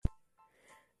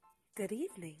Good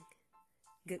evening,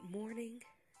 good morning,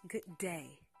 good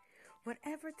day.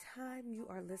 Whatever time you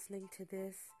are listening to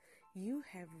this, you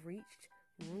have reached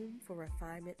Room for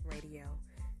Refinement Radio.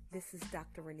 This is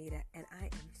Dr. Renita, and I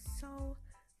am so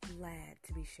glad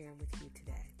to be sharing with you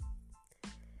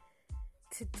today.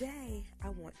 Today, I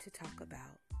want to talk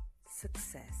about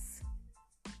success.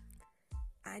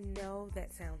 I know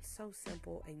that sounds so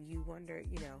simple, and you wonder,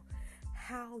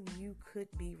 how you could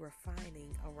be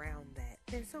refining around that.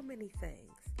 There's so many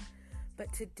things.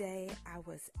 But today I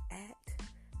was at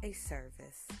a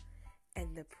service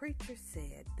and the preacher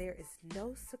said there is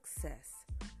no success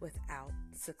without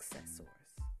successors.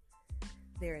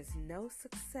 There is no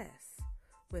success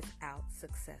without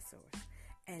successors.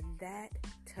 And that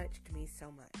touched me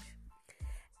so much.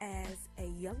 As a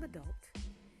young adult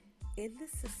in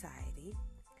this society,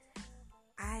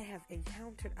 I have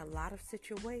encountered a lot of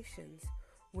situations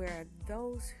where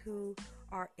those who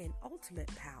are in ultimate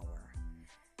power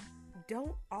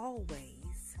don't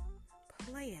always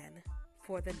plan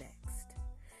for the next.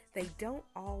 They don't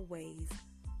always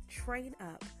train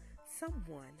up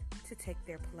someone to take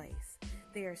their place.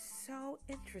 They are so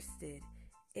interested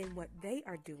in what they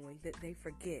are doing that they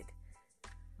forget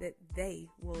that they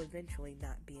will eventually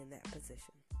not be in that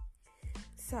position.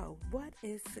 So, what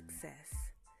is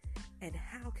success? And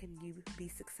how can you be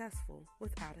successful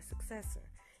without a successor?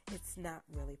 It's not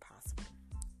really possible.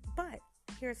 But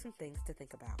here are some things to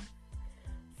think about.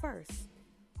 First,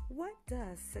 what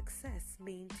does success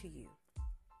mean to you?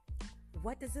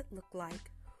 What does it look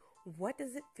like? What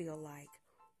does it feel like?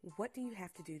 What do you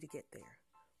have to do to get there?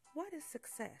 What is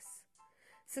success?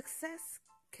 Success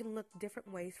can look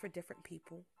different ways for different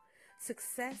people.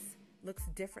 Success looks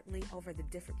differently over the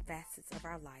different facets of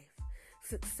our life.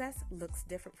 Success looks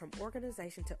different from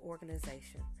organization to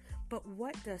organization. But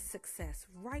what does success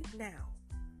right now?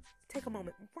 Take a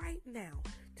moment right now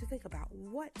to think about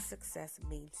what success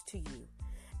means to you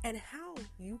and how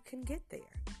you can get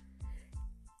there.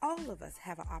 All of us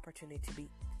have an opportunity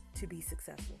to be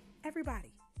successful.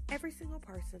 Everybody, every single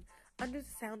person under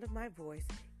the sound of my voice,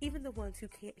 even the ones who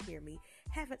can't hear me,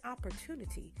 have an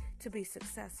opportunity to be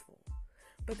successful.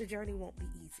 But the journey won't be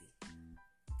easy.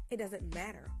 It doesn't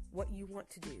matter what you want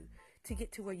to do to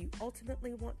get to where you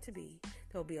ultimately want to be.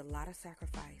 There'll be a lot of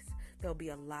sacrifice. There'll be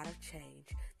a lot of change.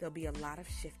 There'll be a lot of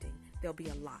shifting. There'll be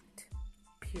a lot,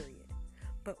 period.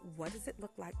 But what does it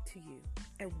look like to you?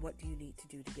 And what do you need to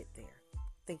do to get there?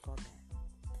 Think on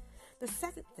that. The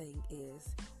second thing is,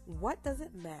 what does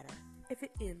it matter if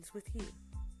it ends with you?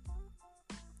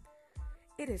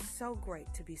 It is so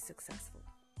great to be successful.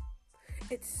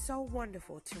 It's so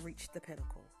wonderful to reach the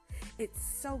pinnacle. It's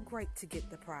so great to get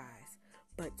the prize,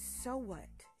 but so what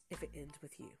if it ends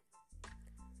with you?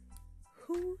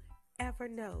 Who ever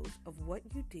knows of what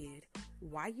you did,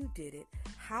 why you did it,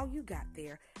 how you got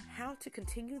there, how to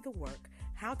continue the work,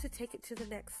 how to take it to the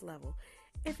next level,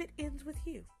 if it ends with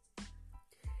you?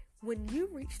 When you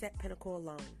reach that pinnacle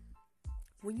alone,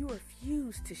 when you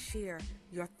refuse to share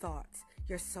your thoughts,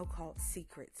 your so-called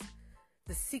secrets,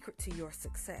 the secret to your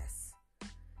success,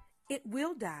 it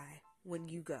will die when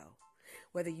you go.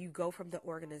 Whether you go from the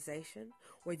organization,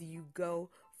 whether you go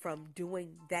from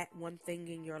doing that one thing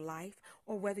in your life,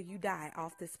 or whether you die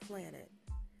off this planet.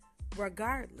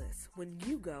 Regardless, when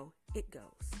you go, it goes.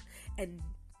 And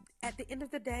at the end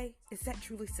of the day, is that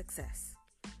truly success?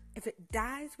 If it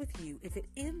dies with you, if it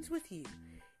ends with you,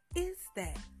 is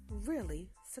that really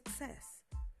success?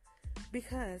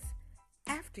 Because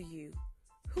after you,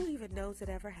 who even knows it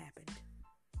ever happened?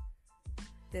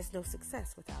 There's no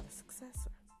success without a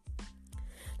successor.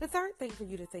 The third thing for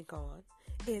you to think on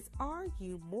is, are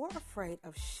you more afraid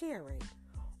of sharing,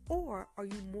 or are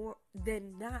you more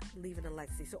than not leaving a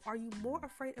legacy? So are you more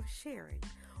afraid of sharing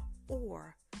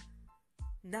or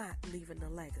not leaving a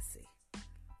legacy?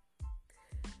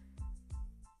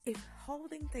 If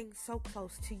holding things so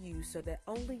close to you so that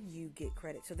only you get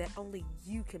credit, so that only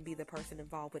you can be the person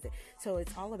involved with it, so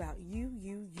it's all about you,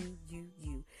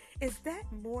 is that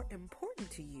more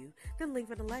important to you than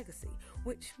leaving a legacy?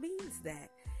 Which means that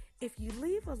if you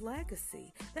leave a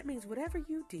legacy, that means whatever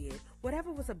you did,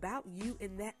 whatever was about you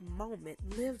in that moment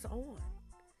lives on.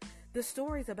 The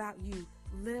stories about you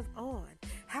live on.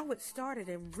 How it started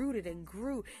and rooted and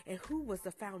grew and who was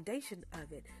the foundation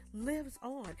of it lives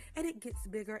on, and it gets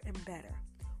bigger and better.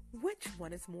 Which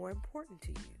one is more important to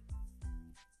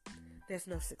you? There's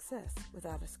no success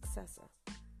without a successor.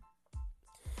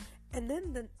 And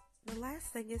then the last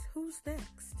thing is, who's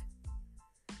next?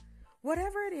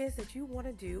 Whatever it is that you want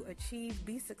to do, achieve,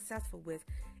 be successful with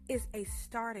is a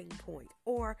starting point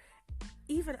or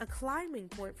even a climbing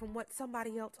point from what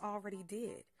somebody else already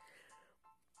did.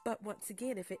 But once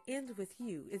again, if it ends with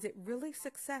you, is it really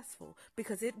successful?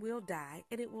 Because it will die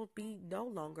and it will be no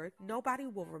longer, nobody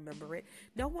will remember it,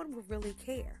 no one will really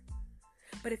care.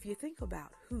 But if you think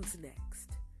about who's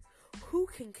next, who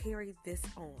can carry this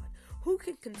on? Who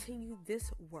can continue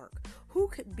this work? Who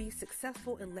can be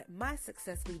successful and let my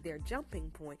success be their jumping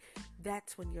point?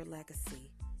 That's when your legacy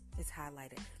is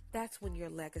highlighted. That's when your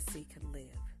legacy can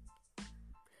live.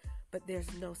 But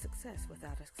there's no success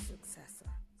without a successor.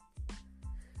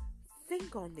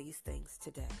 Think on these things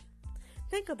today.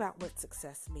 Think about what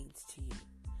success means to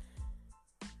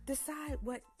you. Decide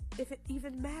what, if it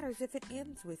even matters, if it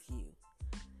ends with you.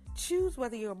 Choose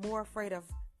whether you're more afraid of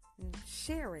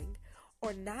sharing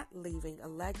or not leaving a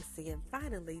legacy, and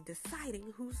finally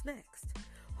deciding who's next,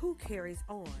 who carries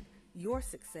on your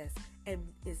success and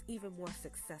is even more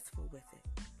successful with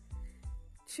it.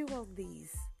 Chew on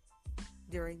these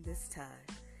during this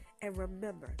time, and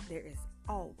remember, there is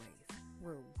always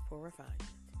room for refinement.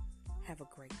 Have a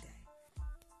great day.